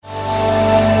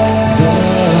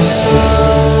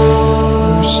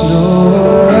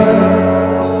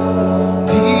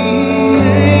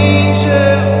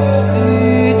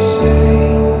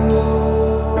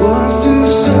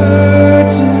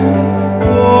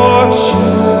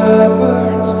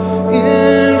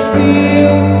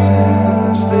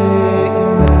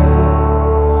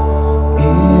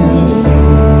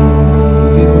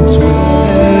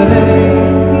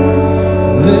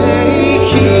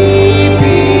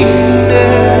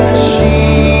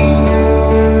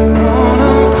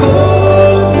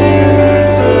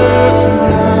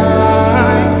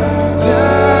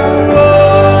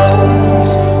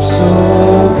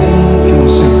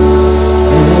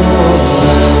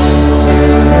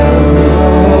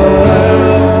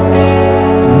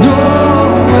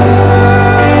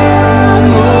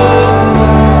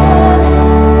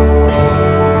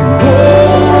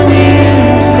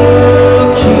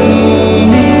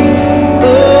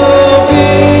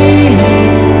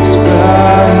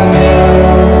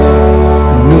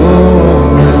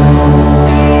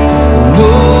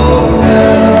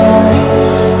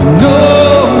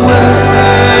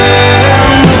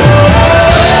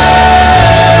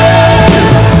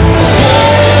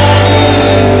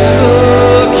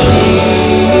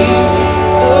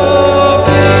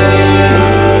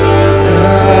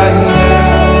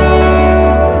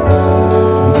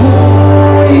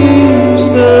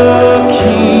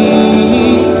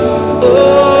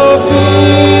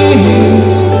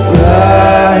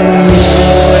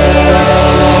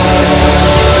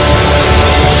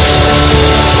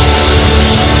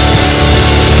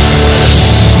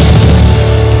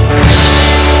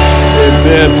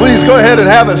Amen. Please go ahead and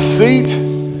have a seat.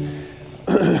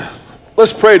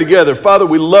 Let's pray together. Father,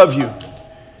 we love you.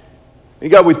 And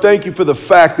God, we thank you for the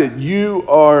fact that you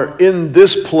are in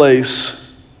this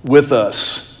place with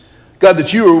us. God,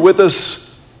 that you are with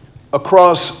us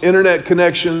across internet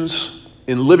connections,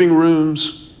 in living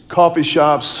rooms, coffee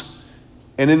shops,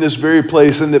 and in this very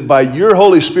place, and that by your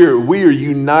Holy Spirit, we are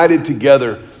united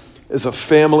together as a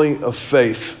family of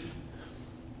faith.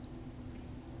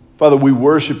 Father, we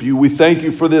worship you. We thank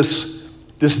you for this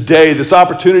day, this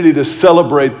opportunity to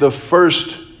celebrate the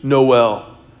first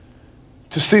Noel,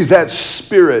 to see that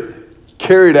spirit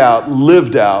carried out,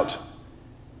 lived out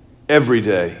every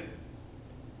day.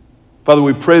 Father,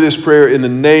 we pray this prayer in the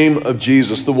name of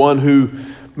Jesus, the one who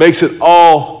makes it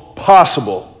all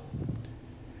possible.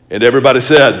 And everybody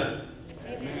said,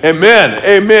 Amen.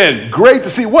 Amen. Great to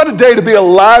see. What a day to be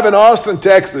alive in Austin,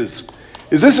 Texas.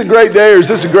 Is this a great day or is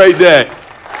this a great day?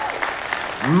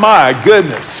 My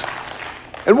goodness.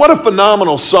 And what a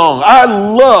phenomenal song. I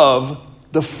love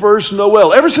the first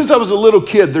Noel. Ever since I was a little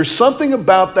kid, there's something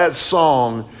about that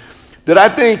song that I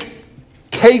think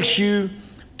takes you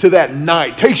to that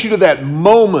night, takes you to that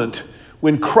moment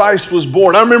when Christ was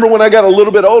born. I remember when I got a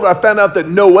little bit older, I found out that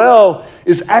Noel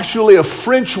is actually a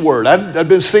French word. I'd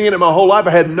been singing it my whole life.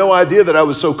 I had no idea that I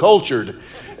was so cultured.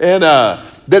 And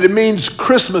that it means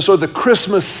Christmas or the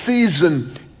Christmas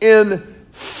season in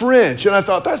French. And I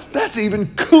thought, that's even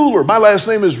cooler. My last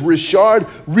name is Richard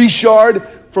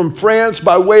from France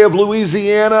by way of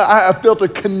Louisiana. I felt a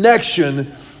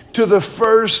connection to the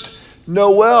first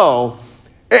Noel.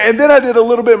 And then I did a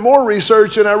little bit more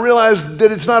research and I realized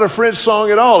that it's not a French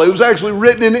song at all. It was actually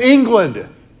written in England.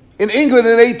 In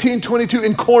 1822,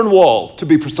 in Cornwall, to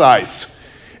be precise.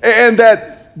 And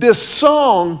that this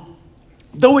song,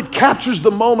 though it captures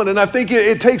the moment, and I think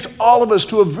it takes all of us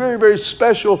to a very, very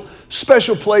special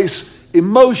place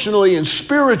emotionally and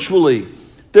spiritually,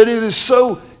 that it is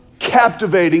so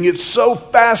captivating, it's so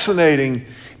fascinating,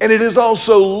 and it is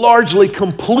also largely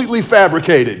completely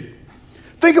fabricated.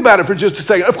 Think about it for just a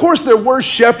second. Of course, there were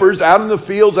shepherds out in the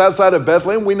fields outside of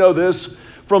Bethlehem. We know this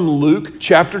from Luke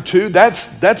chapter 2.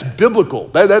 That's biblical.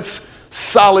 That's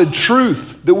solid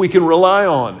truth that we can rely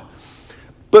on.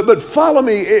 But follow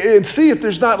me and see if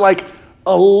there's not like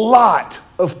a lot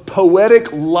of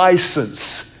poetic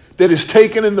license that is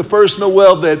taken in the first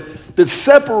Noel that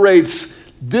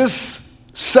separates this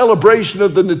celebration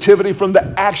of the Nativity from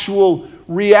the actual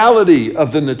reality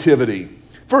of the Nativity.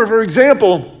 For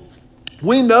example,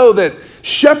 we know that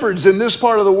shepherds in this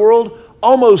part of the world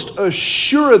almost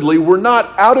assuredly were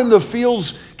not out in the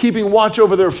fields keeping watch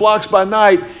over their flocks by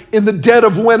night in the dead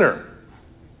of winter.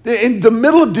 In the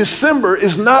middle of December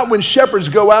is not when shepherds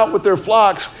go out with their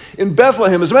flocks in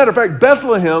Bethlehem. As a matter of fact,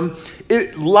 Bethlehem,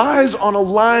 it lies on a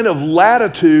line of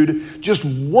latitude just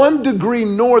 1 degree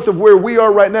north of where we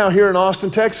are right now here in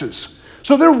Austin, Texas.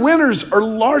 So their winters are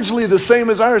largely the same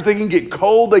as ours. They can get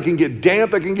cold, they can get damp,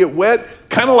 they can get wet,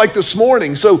 kind of like this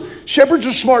morning. So shepherds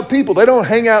are smart people. They don't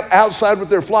hang out outside with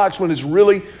their flocks when it's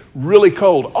really, really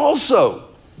cold. Also,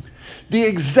 the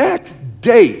exact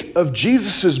date of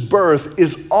Jesus' birth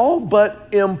is all but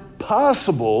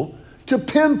impossible to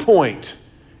pinpoint.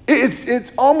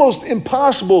 It's almost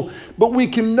impossible, but we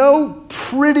can know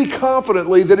pretty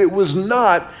confidently that it was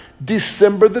not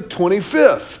December the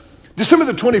 25th. December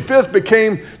the 25th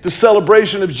became the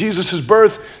celebration of Jesus'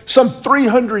 birth some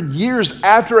 300 years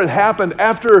after it happened,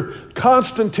 after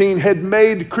Constantine had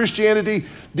made Christianity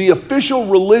the official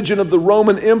religion of the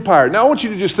Roman Empire. Now I want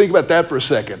you to just think about that for a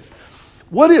second.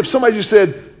 What if somebody just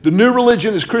said, the new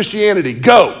religion is Christianity,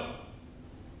 go?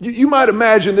 You might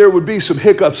imagine there would be some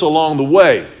hiccups along the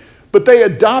way, but they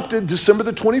adopted December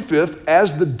the 25th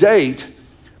as the date.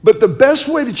 But the best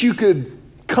way that you could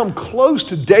come close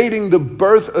to dating the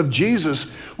birth of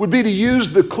Jesus would be to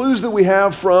use the clues that we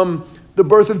have from the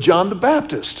birth of John the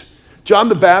Baptist. John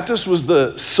the Baptist was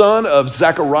the son of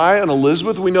Zechariah and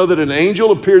Elizabeth. We know that an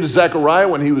angel appeared to Zechariah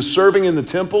when he was serving in the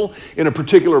temple in a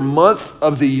particular month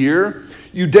of the year.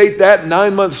 You date that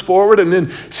 9 months forward, and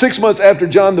then 6 months after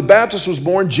John the Baptist was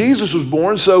born, Jesus was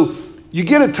born. So you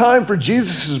get a time for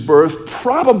Jesus' birth,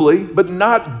 probably, but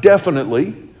not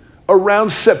definitely, around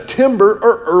September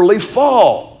or early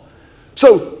fall.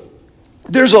 So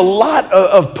there's a lot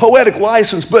of poetic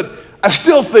license, but I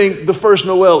still think the first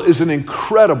Noel is an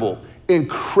incredible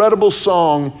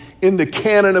song in the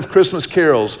canon of Christmas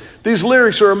carols. These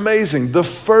lyrics are amazing. The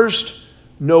first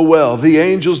Noel, the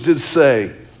angels did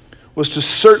say, was to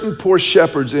certain poor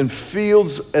shepherds in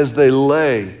fields as they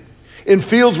lay, in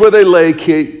fields where they lay,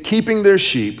 keeping their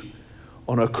sheep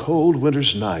on a cold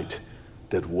winter's night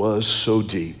that was so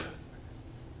deep.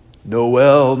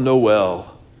 Noel,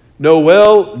 Noel,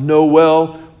 Noel,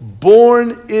 Noel,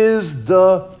 born is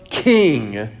the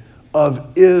King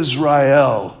of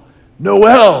Israel.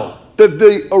 Noel, that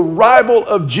the arrival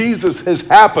of Jesus has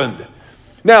happened.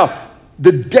 Now,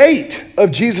 the date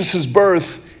of Jesus'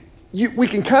 birth, we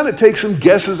can kind of take some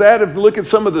guesses at it and look at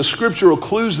some of the scriptural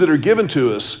clues that are given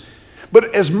to us.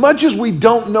 But as much as we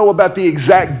don't know about the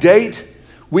exact date,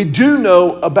 we do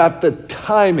know about the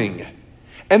timing.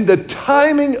 And the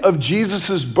timing of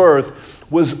Jesus' birth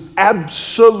was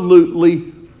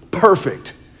absolutely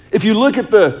perfect. If you look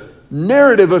at the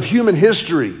narrative of human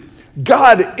history,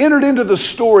 God entered into the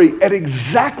story at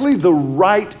exactly the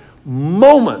right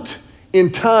moment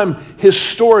in time,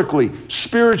 historically,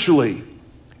 spiritually.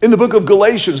 In the book of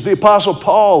Galatians, the Apostle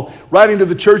Paul, writing to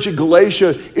the church at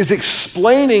Galatia, is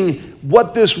explaining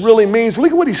what this really means.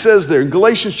 Look at what he says there in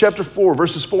Galatians chapter 4,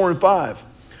 verses 4 and 5.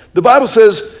 The Bible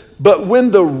says, "But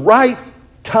when the right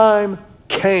time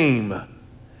came,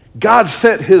 God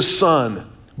sent his son,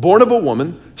 born of a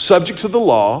woman, subject to the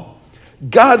law.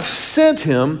 God sent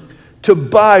him to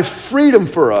buy freedom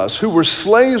for us who were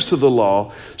slaves to the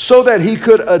law, so that he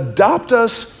could adopt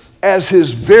us as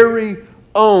his very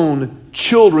own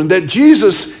children." That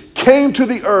Jesus came to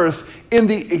the earth in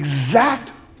the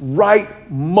exact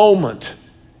right moment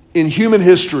in human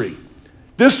history.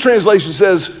 This translation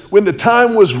says, when the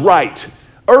time was right.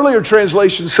 Earlier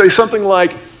translations say something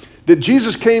like that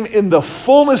Jesus came in the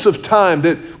fullness of time,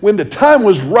 that when the time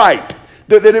was ripe,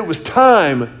 that it was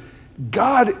time,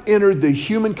 God entered the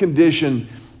human condition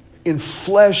in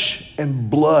flesh and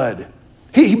blood.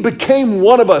 He became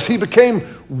one of us. He became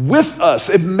with us,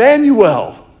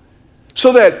 Emmanuel,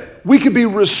 so that we could be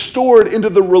restored into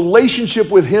the relationship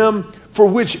with him for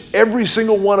which every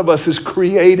single one of us is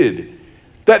created.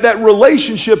 That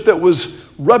relationship that was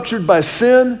ruptured by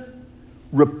sin,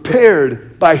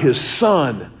 repaired by his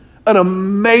son. An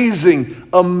amazing,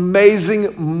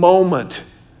 amazing moment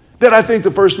that I think the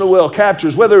first Noel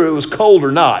captures, whether it was cold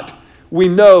or not. We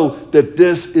know that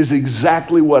this is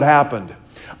exactly what happened.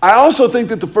 I also think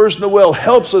that the first Noel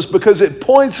helps us because it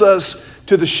points us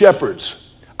to the shepherds.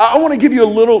 I want to give you a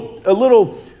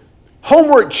little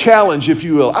homework challenge, if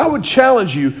you will. I would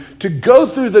challenge you to go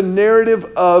through the narrative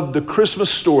of the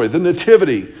Christmas story, the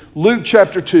Nativity, Luke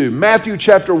chapter 2, Matthew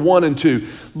chapter 1 and 2.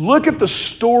 Look at the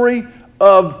story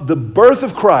of the birth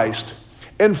of Christ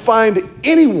and find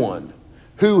anyone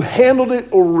who handled it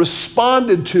or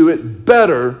responded to it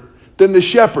better than the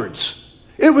shepherds.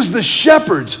 It was the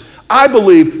shepherds, I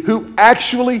believe, who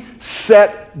actually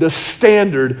set the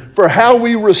standard for how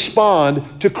we respond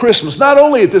to Christmas, not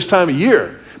only at this time of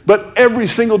year, but every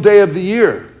single day of the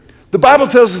year. The Bible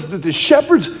tells us that the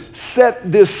shepherds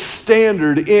set this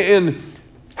standard in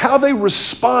how they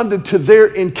responded to their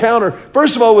encounter.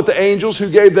 First of all, with the angels who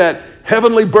gave that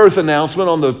heavenly birth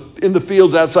announcement in the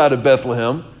fields outside of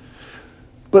Bethlehem,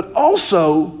 but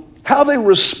also how they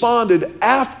responded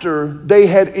after they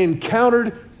had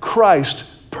encountered Christ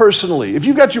personally. If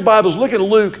you've got your Bibles, look at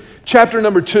Luke chapter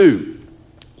number 2.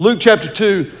 Luke chapter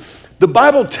 2, the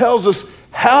Bible tells us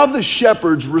how the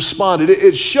shepherds responded.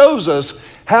 It shows us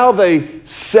how they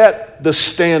set the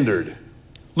standard.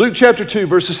 Luke chapter 2,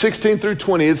 verses 16 through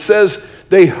 20, it says,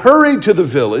 "They hurried to the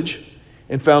village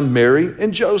and found Mary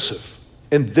and Joseph,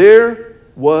 and there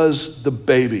was the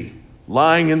baby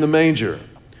lying in the manger.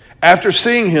 After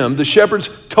seeing him, the shepherds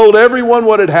told everyone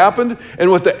what had happened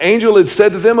and what the angel had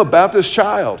said to them about this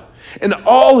child. And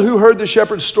all who heard the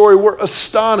shepherd's story were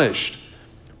astonished.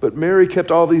 But Mary kept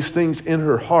all these things in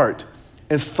her heart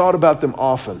and thought about them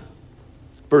often."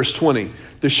 Verse 20,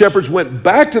 "The shepherds went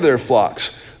back to their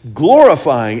flocks,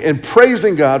 glorifying and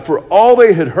praising God for all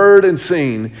they had heard and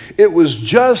seen. It was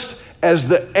just as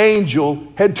the angel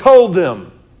had told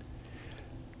them."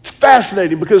 It's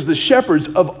fascinating because the shepherds,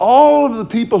 of all of the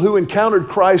people who encountered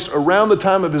Christ around the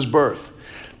time of his birth,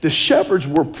 the shepherds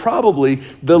were probably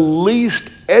the least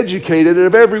educated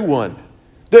of everyone.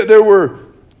 There were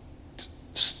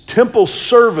temple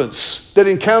servants that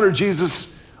encountered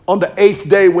Jesus on the 8th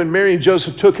day when Mary and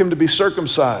Joseph took him to be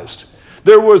circumcised.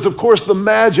 There was, of course, the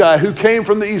Magi who came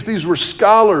from the east. These were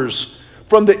scholars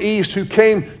from the east who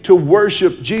came to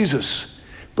worship Jesus.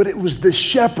 But it was the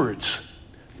shepherds,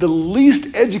 the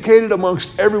least educated amongst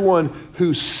everyone,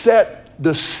 who set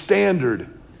the standard.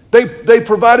 They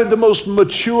provided the most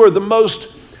mature, the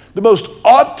most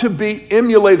ought to be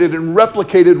emulated and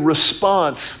replicated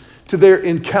response to their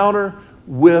encounter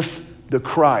with the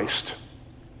Christ.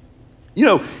 You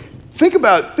know, think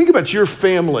about your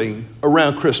family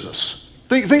around Christmas.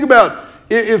 Think about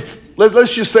if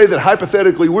let's just say that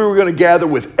hypothetically we were going to gather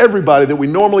with everybody that we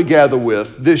normally gather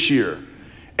with this year.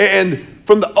 And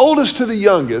from the oldest to the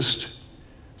youngest,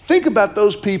 think about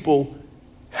those people,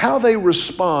 how they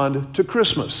respond to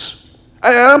Christmas.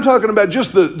 And I'm talking about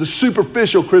just the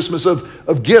superficial Christmas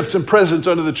of gifts and presents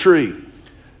under the tree.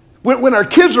 When our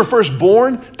kids are first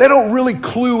born, they don't really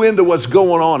clue into what's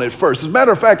going on at first. As a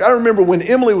matter of fact, I remember when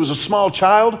Emily was a small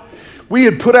child, we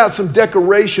had put out some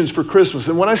decorations for Christmas.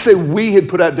 And when I say we had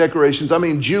put out decorations, I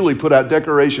mean Julie put out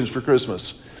decorations for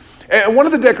Christmas. And one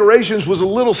of the decorations was a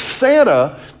little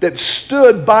Santa that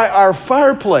stood by our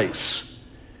fireplace.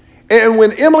 And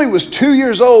when Emily was 2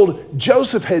 years old,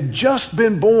 Joseph had just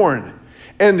been born.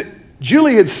 And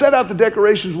Julie had set out the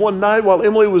decorations one night while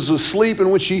Emily was asleep,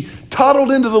 and when she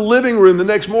toddled into the living room the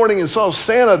next morning and saw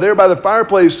Santa there by the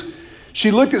fireplace,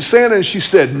 she looked at Santa and she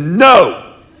said,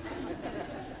 "No."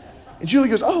 And Julie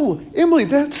goes, "Oh, Emily,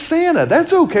 that's Santa.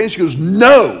 That's okay." And she goes,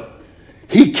 "No,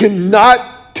 he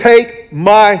cannot take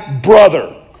my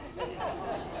brother."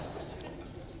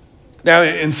 Now,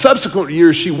 in subsequent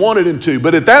years, she wanted him to,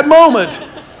 but at that moment,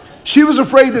 she was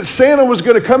afraid that Santa was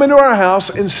going to come into our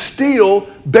house and steal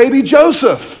baby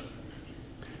Joseph.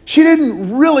 She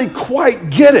didn't really quite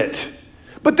get it.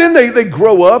 But then they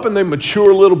grow up and they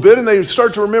mature a little bit and they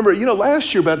start to remember,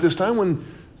 last year about this time when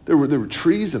there were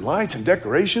trees and lights and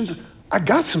decorations, I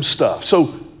got some stuff.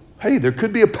 So, hey, there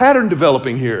could be a pattern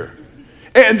developing here.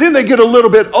 And then they get a little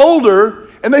bit older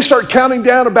and they start counting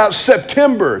down about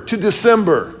September to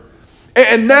December.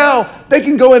 And now they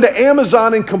can go into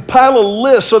Amazon and compile a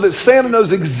list so that Santa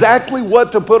knows exactly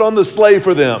what to put on the sleigh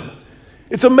for them.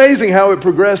 It's amazing how it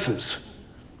progresses.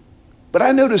 But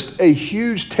I noticed a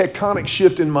huge tectonic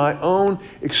shift in my own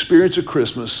experience of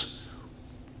Christmas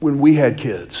when we had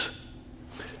kids.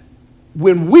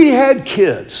 When we had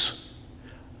kids,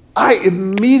 I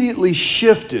immediately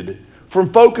shifted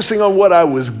from focusing on what I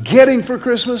was getting for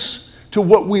Christmas to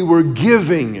what we were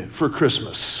giving for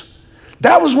Christmas.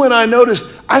 That was when I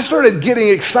noticed I started getting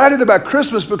excited about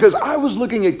Christmas because I was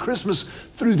looking at Christmas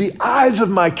through the eyes of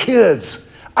my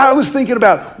kids. I was thinking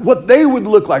about what they would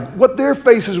look like, what their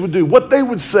faces would do, what they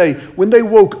would say when they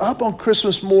woke up on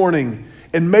Christmas morning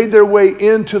and made their way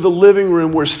into the living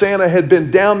room where Santa had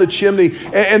been down the chimney,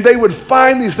 and they would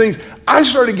find these things. I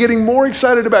started getting more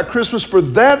excited about Christmas for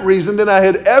that reason than I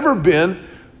had ever been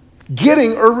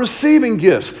getting or receiving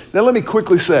gifts. Now let me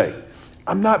quickly say,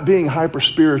 I'm not being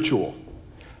hyper-spiritual.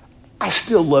 I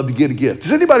still love to get a gift.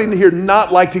 Does anybody in here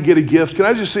not like to get a gift? Can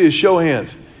I just see a show of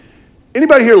hands?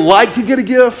 Anybody here like to get a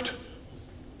gift?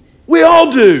 We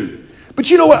all do. But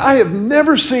you know what? I have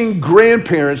never seen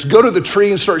grandparents go to the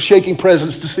tree and start shaking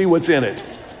presents to see what's in it.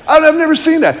 I've never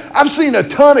seen that. I've seen a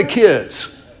ton of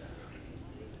kids.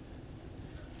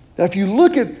 Now, if you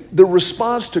look at the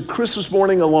response to Christmas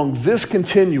morning along this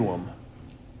continuum,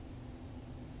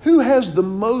 who has the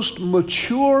most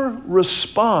mature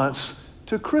response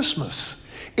to Christmas?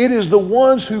 It is the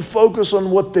ones who focus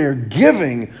on what they're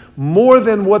giving more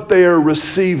than what they are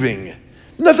receiving.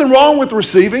 Nothing wrong with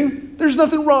receiving. There's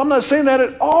nothing wrong. I'm not saying that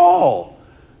at all.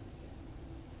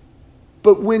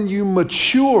 But when you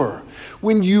mature,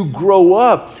 when you grow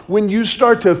up, when you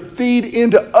start to feed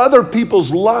into other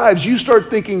people's lives, you start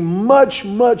thinking much,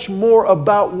 much more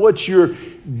about what you're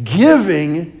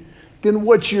giving than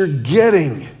what you're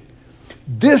getting.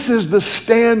 This is the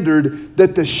standard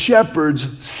that the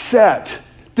shepherds set.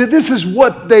 That this is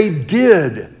what they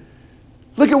did.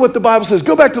 Look at what the Bible says.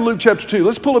 Go back to Luke chapter 2.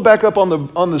 Let's pull it back up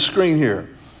on the screen here.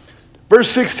 Verse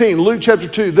 16, Luke chapter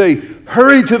 2. They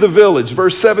hurried to the village.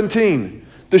 Verse 17,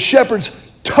 the shepherds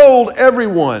told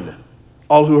everyone.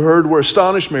 All who heard were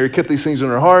astonished. Mary kept these things in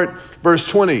her heart. Verse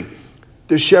 20,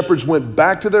 the shepherds went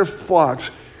back to their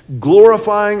flocks,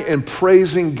 glorifying and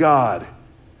praising God.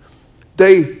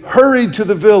 They hurried to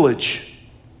the village.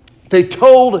 They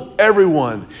told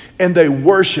everyone, and they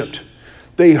worshiped.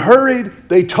 They hurried,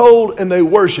 they told, and they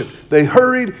worshiped. They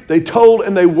hurried, they told,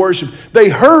 and they worshiped. They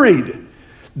hurried.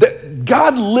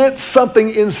 God lit something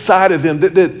inside of them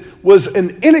that was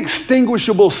an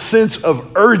inextinguishable sense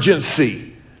of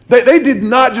urgency. They did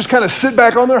not just kind of sit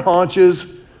back on their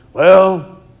haunches.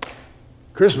 Well,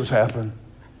 Christmas happened.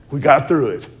 We got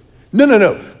through it.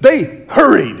 No. They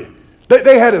hurried.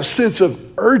 They had a sense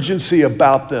of urgency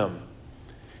about them.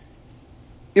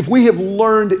 If we have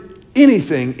learned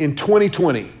anything in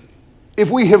 2020, if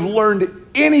we have learned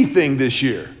anything this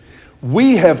year,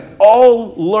 we have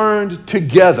all learned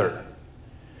together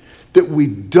that we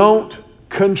don't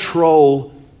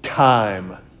control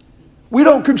time. We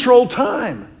don't control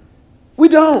time. We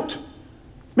don't.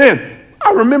 Man,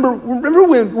 I remember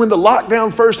when the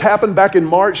lockdown first happened back in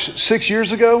March 6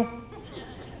 years ago?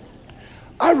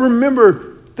 I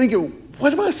remember thinking,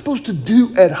 what am I supposed to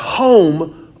do at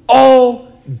home all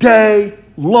day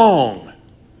long?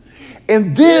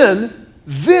 And then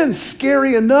Then,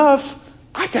 scary enough,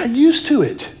 I got used to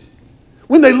it.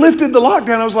 When they lifted the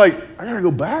lockdown, I was like, I gotta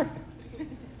go back.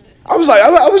 I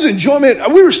was enjoying it.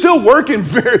 We were still working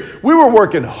we were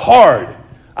working hard.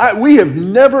 We have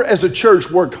never as a church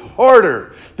worked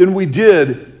harder than we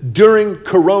did during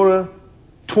Corona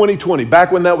 2020,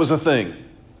 back when that was a thing.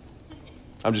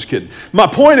 I'm just kidding. My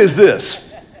point is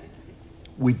this: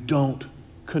 we don't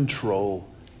control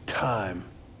time.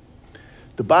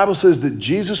 The Bible says that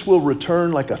Jesus will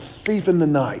return like a thief in the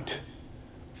night,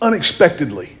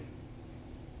 unexpectedly.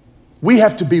 We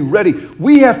have to be ready.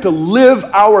 We have to live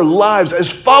our lives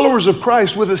as followers of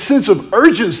Christ with a sense of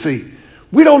urgency.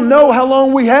 We don't know how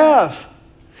long we have.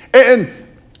 And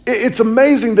it's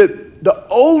amazing that the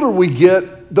older we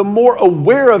get, the more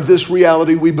aware of this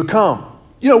reality we become.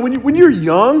 You know, when you're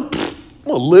young, I'm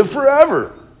gonna live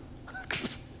forever.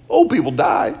 Old people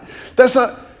die. That's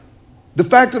not, the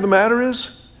fact of the matter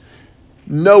is,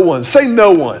 no one, say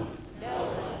no one.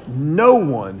 No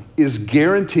one is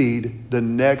guaranteed the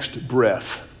next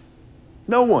breath.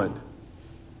 No one.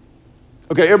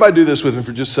 Okay, everybody do this with me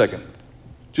for just a second.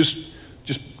 Just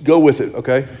go with it,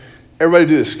 okay? Everybody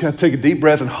do this. Kind of take a deep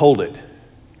breath and hold it.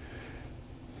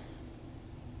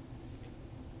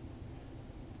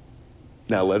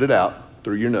 Now let it out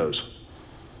through your nose.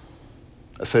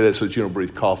 I say that so that you don't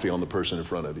breathe coffee on the person in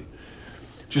front of you.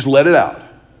 Just let it out.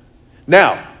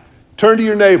 Now, turn to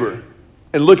your neighbor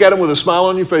and look at him with a smile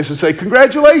on your face and say,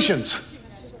 congratulations.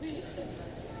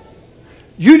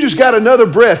 You just got another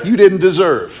breath you didn't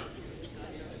deserve.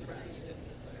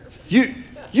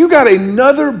 You got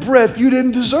another breath you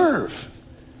didn't deserve.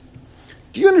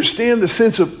 Do you understand the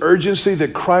sense of urgency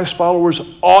that Christ followers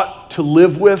ought to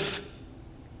live with?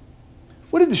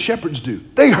 What did the shepherds do?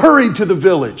 They hurried to the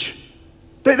village.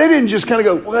 They didn't just kind of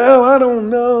go, well, I don't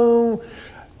know.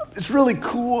 It's really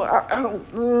cool. I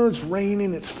don't know. It's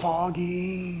raining. It's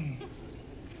foggy.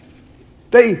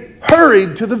 They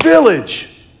hurried to the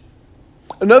village.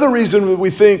 Another reason that we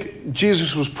think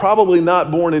Jesus was probably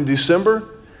not born in December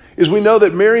is we know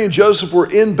that Mary and Joseph were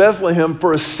in Bethlehem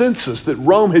for a census that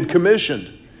Rome had commissioned.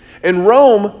 And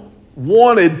Rome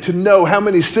wanted to know how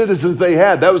many citizens they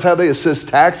had. That was how they assessed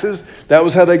taxes. That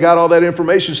was how they got all that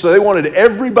information. So they wanted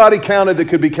everybody counted that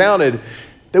could be counted.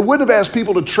 They wouldn't have asked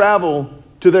people to travel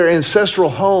to their ancestral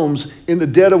homes in the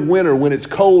dead of winter when it's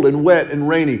cold and wet and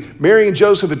rainy. Mary and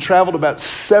Joseph had traveled about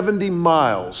 70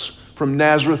 miles from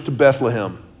Nazareth to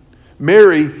Bethlehem.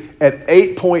 Mary at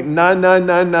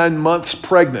 8.9999 months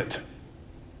pregnant.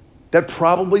 That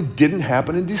probably didn't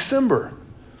happen in December.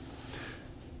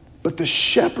 But the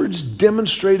shepherds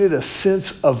demonstrated a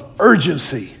sense of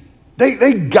urgency.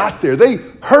 They got there. They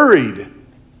hurried.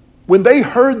 When they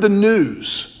heard the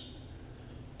news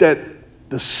that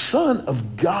the Son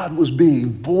of God was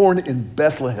being born in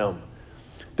Bethlehem,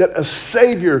 that a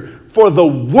Savior for the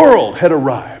world had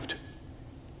arrived,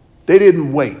 they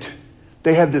didn't wait.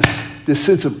 They had this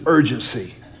sense of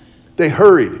urgency. They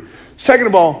hurried. Second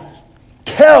of all,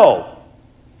 tell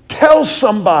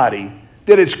somebody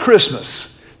that it's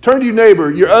Christmas. Turn to your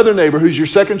neighbor, your other neighbor, who's your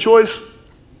second choice,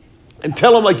 and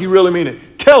tell them like you really mean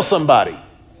it. Tell somebody.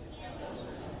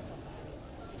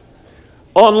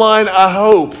 Online, I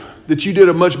hope that you did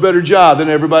a much better job than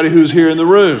everybody who's here in the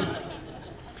room.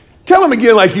 Tell them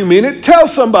again like you mean it. Tell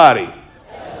somebody.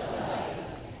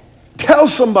 Tell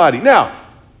somebody. Now,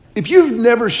 if you've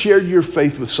never shared your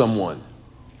faith with someone,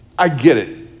 I get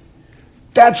it.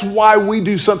 That's why we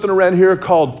do something around here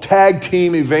called tag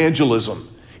team evangelism.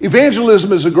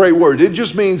 Evangelism is a great word. It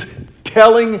just means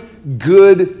telling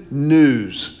good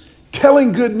news.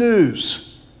 Telling good news.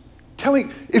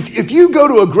 If you go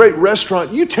to a great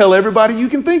restaurant, you tell everybody you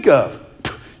can think of.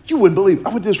 You wouldn't believe, I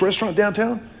went to this restaurant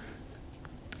downtown.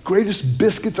 Greatest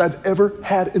biscuits I've ever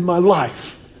had in my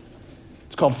life.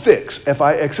 It's called Fix,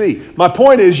 F-I-X-E. My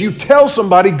point is, you tell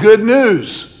somebody good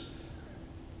news.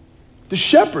 The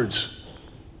shepherds,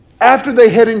 after they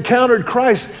had encountered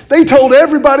Christ, they told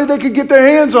everybody they could get their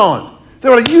hands on. They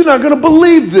were like, you're not going to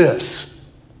believe this.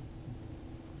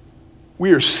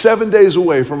 We are 7 days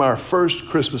away from our first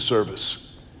Christmas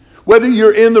service. Whether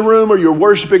you're in the room or you're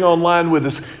worshiping online with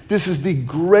us, this is the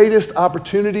greatest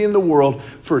opportunity in the world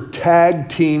for tag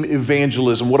team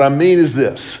evangelism. What I mean is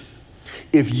this.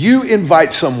 If you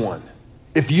invite someone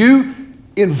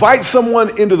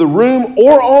into the room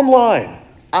or online,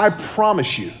 I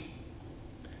promise you,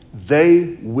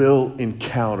 they will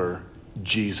encounter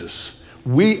Jesus.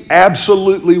 We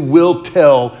absolutely will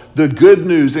tell the good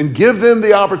news and give them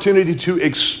the opportunity to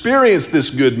experience this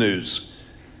good news.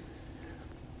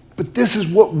 But this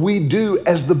is what we do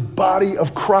as the body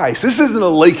of Christ. This isn't a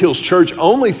Lake Hills Church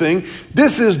only thing.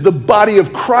 This is the body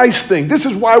of Christ thing. This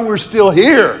is why we're still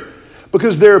here.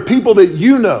 Because there are people that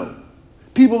you know,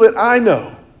 people that I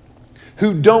know,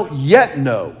 who don't yet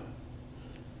know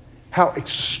how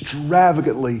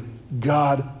extravagantly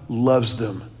God loves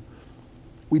them.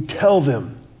 We tell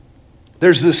them.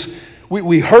 There's this,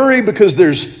 we hurry because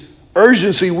there's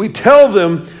urgency. We tell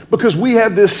them because we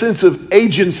have this sense of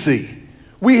agency.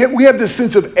 We have this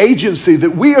sense of agency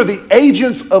that we are the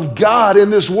agents of God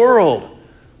in this world.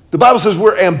 The Bible says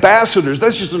we're ambassadors.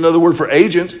 That's just another word for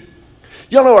agent.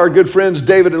 Y'all know our good friends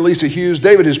David and Lisa Hughes.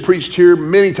 David has preached here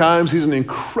many times. He's an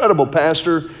incredible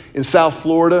pastor in South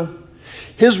Florida.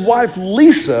 His wife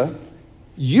Lisa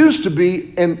used to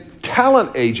be a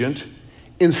talent agent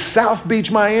in South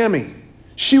Beach, Miami.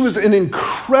 She was an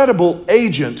incredible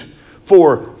agent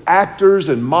for actors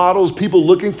and models, people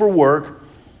looking for work.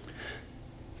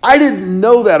 I didn't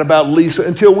know that about Lisa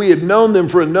until we had known them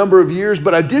for a number of years,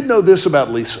 but I did know this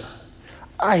about Lisa.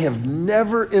 I have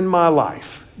never in my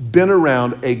life been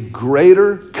around a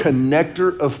greater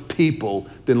connector of people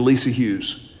than Lisa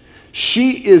Hughes.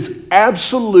 She is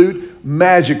absolute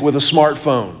magic with a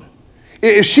smartphone.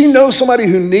 If she knows somebody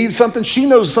who needs something, she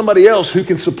knows somebody else who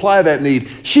can supply that need.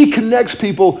 She connects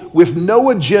people with no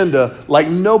agenda like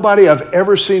nobody I've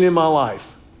ever seen in my life.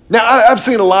 Now, I've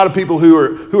seen a lot of people who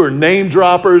are name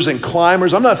droppers and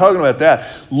climbers. I'm not talking about that.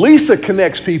 Lisa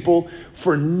connects people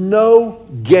for no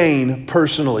gain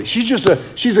personally. She's a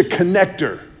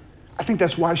connector. I think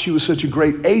that's why she was such a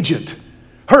great agent.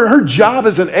 Her job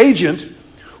as an agent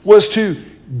was to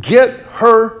get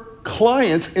her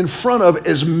clients in front of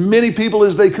as many people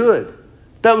as they could.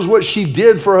 That was what she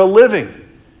did for a living.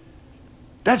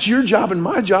 That's your job and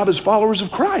my job as followers of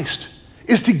Christ,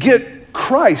 is to get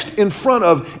Christ in front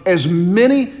of as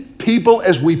many people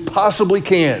as we possibly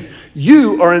can.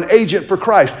 You are an agent for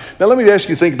Christ. Now let me ask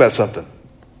you to think about something.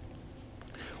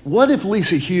 What if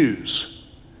Lisa Hughes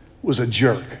was a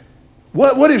jerk?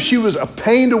 What if she was a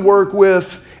pain to work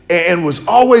with and was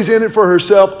always in it for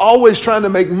herself, always trying to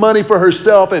make money for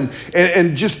herself and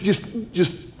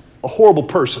just a horrible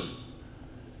person?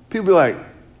 People be like,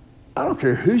 I don't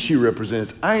care who she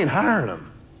represents, I ain't hiring them.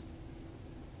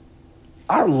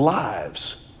 Our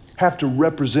lives have to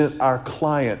represent our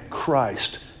client,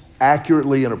 Christ,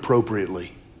 accurately and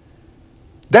appropriately.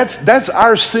 That's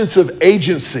our sense of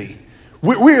agency.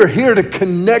 We are here to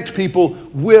connect people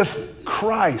with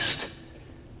Christ,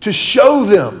 to show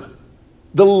them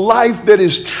the life that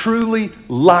is truly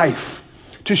life,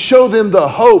 to show them the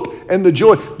hope and the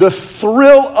joy, the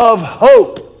thrill of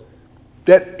hope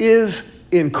that is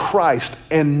in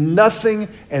Christ and nothing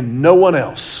and no one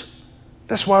else.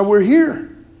 That's why we're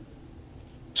here.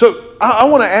 So I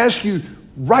want to ask you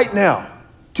right now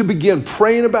to begin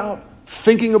praying about,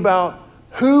 thinking about,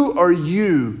 who are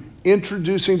you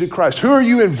introducing to Christ? Who are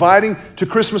you inviting to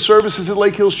Christmas services at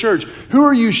Lake Hills Church? Who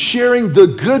are you sharing the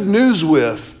good news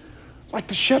with, like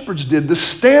the shepherds did, the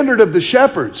standard of the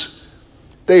shepherds?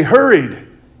 They hurried.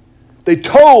 They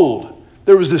told.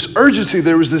 There was this urgency.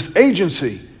 There was this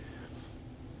agency.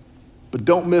 But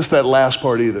don't miss that last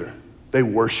part either. They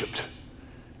worshiped.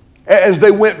 As they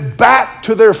went back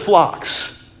to their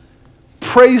flocks,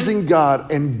 praising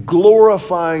God and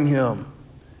glorifying Him.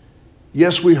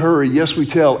 Yes, we hurry. Yes, we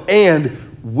tell.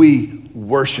 And we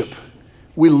worship.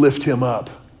 We lift Him up.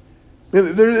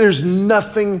 There's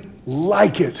nothing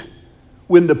like it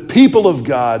when the people of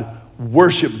God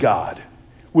worship God.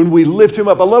 When we lift Him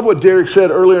up. I love what Derek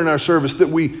said earlier in our service, that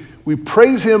we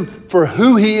praise Him for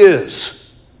who He is.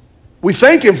 We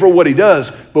thank Him for what He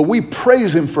does, but we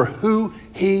praise Him for who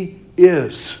He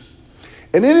is.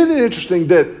 And isn't it interesting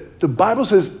that the Bible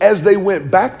says, as they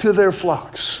went back to their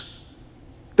flocks,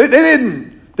 they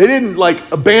didn't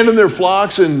like abandon their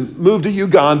flocks and move to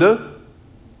Uganda.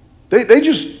 They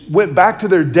just went back to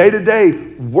their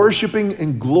day-to-day worshiping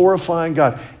and glorifying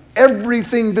God.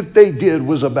 Everything that they did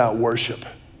was about worship.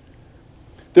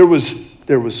 There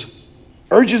was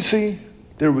urgency,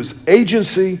 there was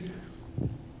agency,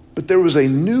 but there was a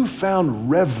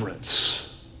newfound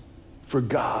reverence for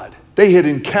God. They had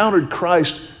encountered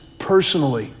Christ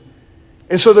personally.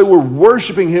 And so they were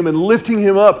worshiping Him and lifting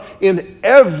Him up in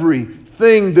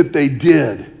everything that they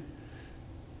did.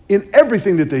 In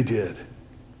everything that they did.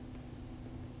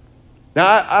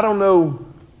 Now, I don't know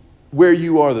where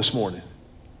you are this morning.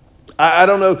 I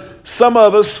don't know. Some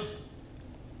of us,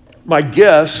 my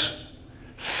guess,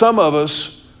 some of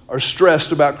us are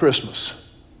stressed about Christmas.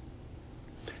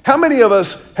 How many of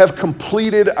us have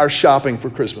completed our shopping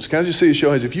for Christmas? Can I just see a show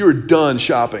of hands? If you are done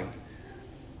shopping,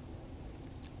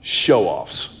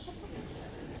 show-offs.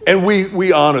 And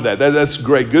we honor that. That's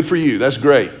great. Good for you. That's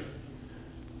great.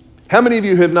 How many of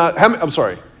you have not,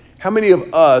 how many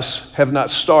of us have not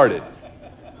started?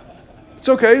 It's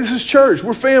okay. This is church.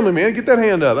 We're family, man. Get that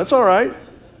hand up. That's all right.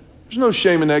 There's no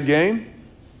shame in that game.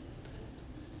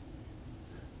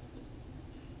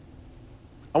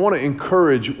 I want to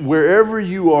encourage, wherever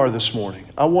you are this morning,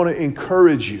 I want to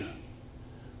encourage you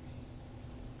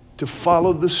to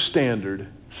follow the standard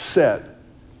set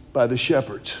by the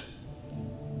shepherds.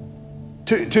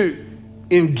 To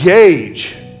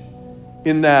engage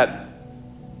in that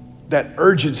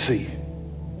urgency.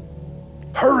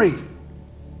 Hurry.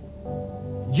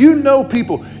 You know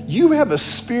people. You have a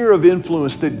sphere of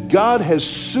influence that God has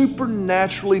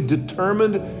supernaturally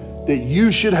determined that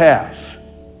you should have.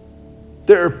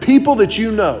 There are people that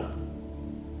you know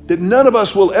that none of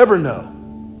us will ever know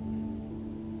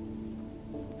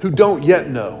who don't yet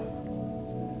know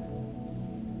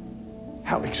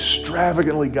how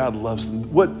extravagantly God loves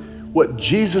them. What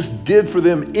Jesus did for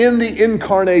them in the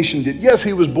incarnation. Yes,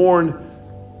 he was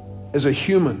born as a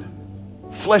human,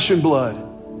 flesh and blood,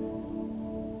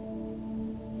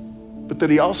 but that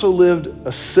he also lived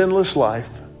a sinless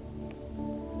life,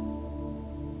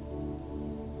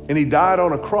 and he died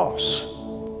on a cross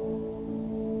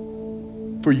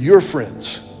for your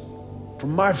friends, for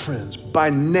my friends, by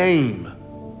name,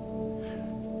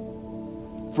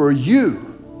 for you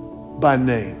by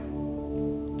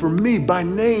name, for me by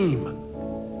name,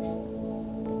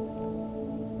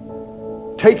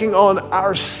 taking on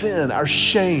our sin, our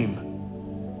shame,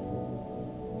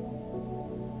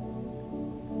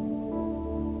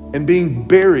 and being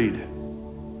buried.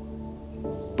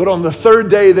 But on the third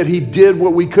day that he did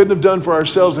what we couldn't have done for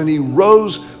ourselves, and he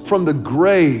rose from the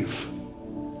grave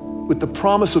with the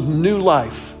promise of new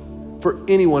life for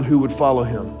anyone who would follow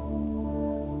him.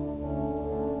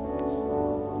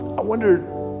 I wonder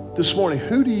this morning,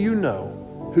 who do you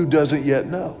know who doesn't yet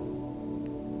know?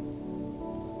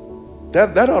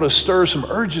 That ought to stir some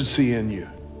urgency in you.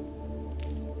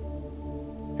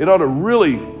 It ought to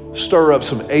really stir up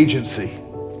some agency.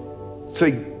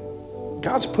 Say,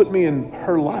 God's put me in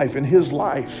her life, in his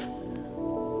life,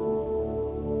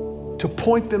 to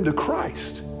point them to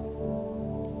Christ.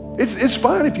 It's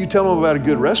fine if you tell them about a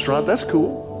good restaurant. That's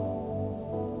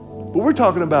cool. But we're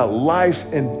talking about life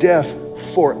and death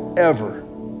forever.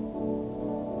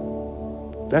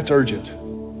 That's urgent.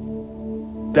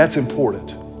 That's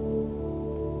important.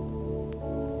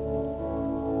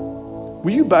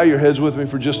 Will you bow your heads with me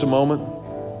for just a moment?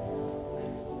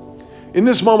 In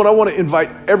this moment, I want to invite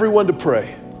everyone to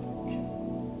pray.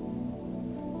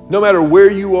 No matter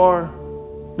where you are,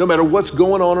 no matter what's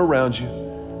going on around you,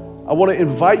 I want to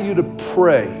invite you to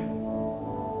pray.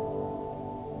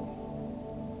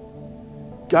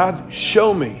 God,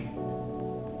 show me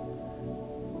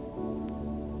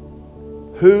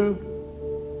who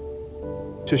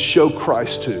to show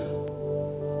Christ to.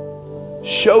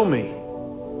 Show me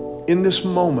in this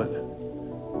moment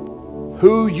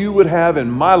who you would have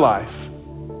in my life.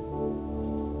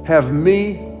 Have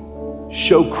me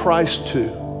show Christ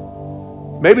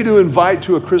to. Maybe to invite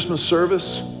to a Christmas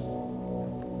service.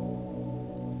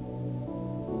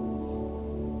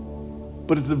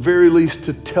 But at the very least,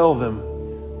 to tell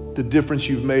them the difference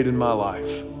you've made in my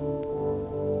life.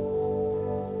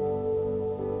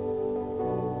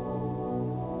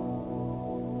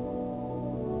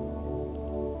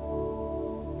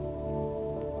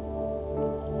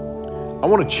 I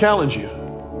want to challenge you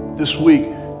this week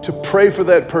to pray for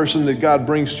that person that God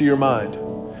brings to your mind.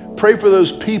 Pray for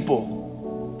those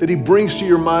people that he brings to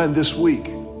your mind this week.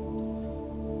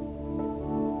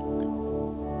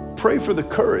 Pray for the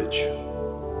courage,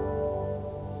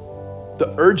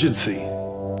 the urgency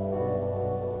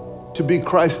to be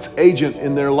Christ's agent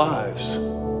in their lives.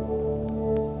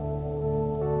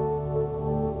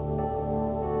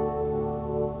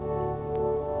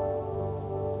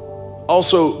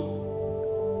 Also,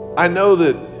 I know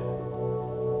that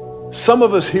some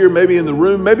of us here, maybe in the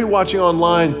room, maybe watching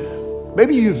online,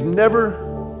 maybe you've never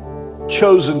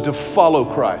chosen to follow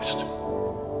Christ.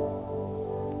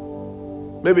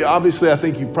 Maybe, obviously, I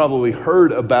think you've probably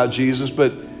heard about Jesus,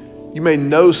 but you may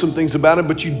know some things about him,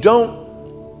 but you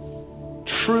don't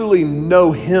truly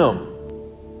know him.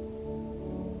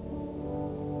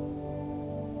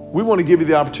 We want to give you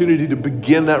the opportunity to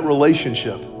begin that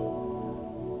relationship.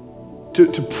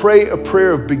 To pray a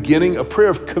prayer of beginning, a prayer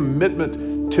of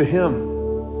commitment to him.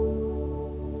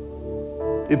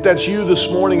 If that's you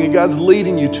this morning and God's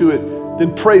leading you to it,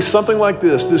 then pray something like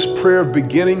this prayer of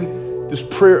beginning, this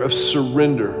prayer of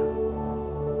surrender.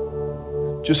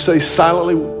 Just say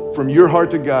silently from your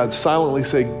heart to God, silently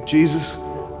say, Jesus,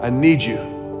 I need you.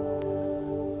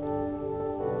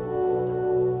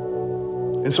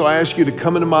 And so I ask you to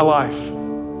come into my life.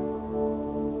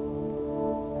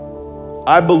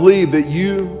 I believe that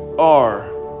you are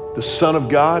the Son of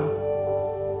God.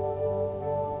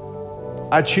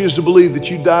 I choose to believe that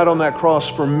you died on that cross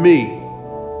for me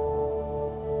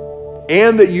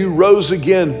and that you rose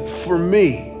again for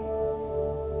me.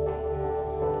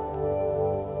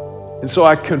 And so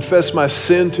I confess my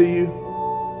sin to you.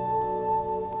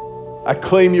 I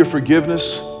claim your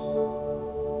forgiveness.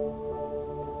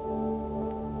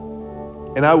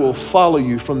 And I will follow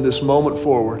you from this moment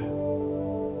forward.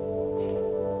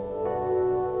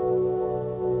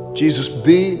 Jesus,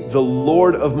 be the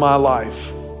Lord of my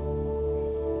life.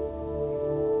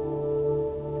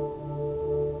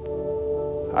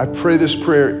 I pray this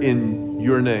prayer in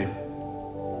your name.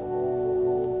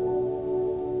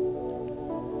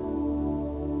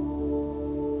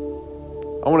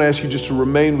 I want to ask you just to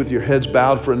remain with your heads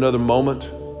bowed for another moment.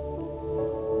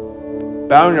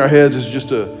 Bowing our heads is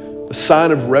just a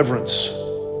sign of reverence.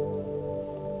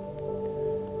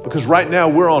 Because right now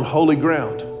we're on holy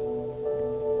ground.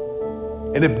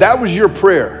 And if that was your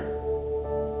prayer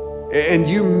and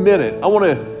you meant it, I want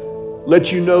to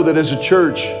let you know that as a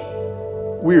church,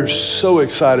 we are so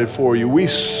excited for you. We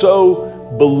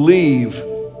so believe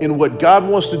in what God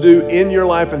wants to do in your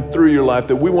life and through your life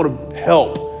that we want to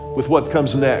help with what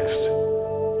comes next.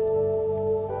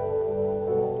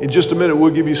 In just a minute,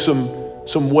 we'll give you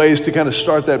some ways to kind of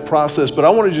start that process. But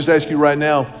I want to just ask you right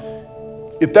now,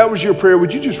 if that was your prayer,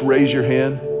 would you just raise your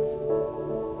hand?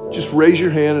 Just raise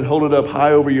your hand and hold it up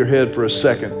high over your head for a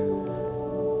second.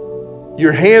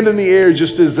 Your hand in the air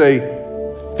just is a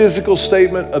physical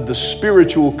statement of the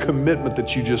spiritual commitment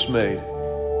that you just made.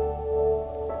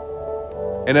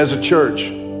 And as a church,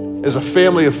 as a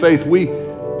family of faith, we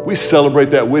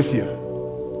celebrate that with you.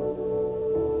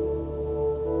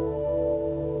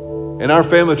 And our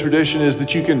family tradition is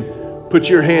that you can put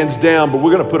your hands down, but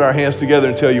we're going to put our hands together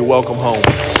and tell you welcome home.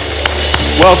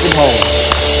 Welcome home.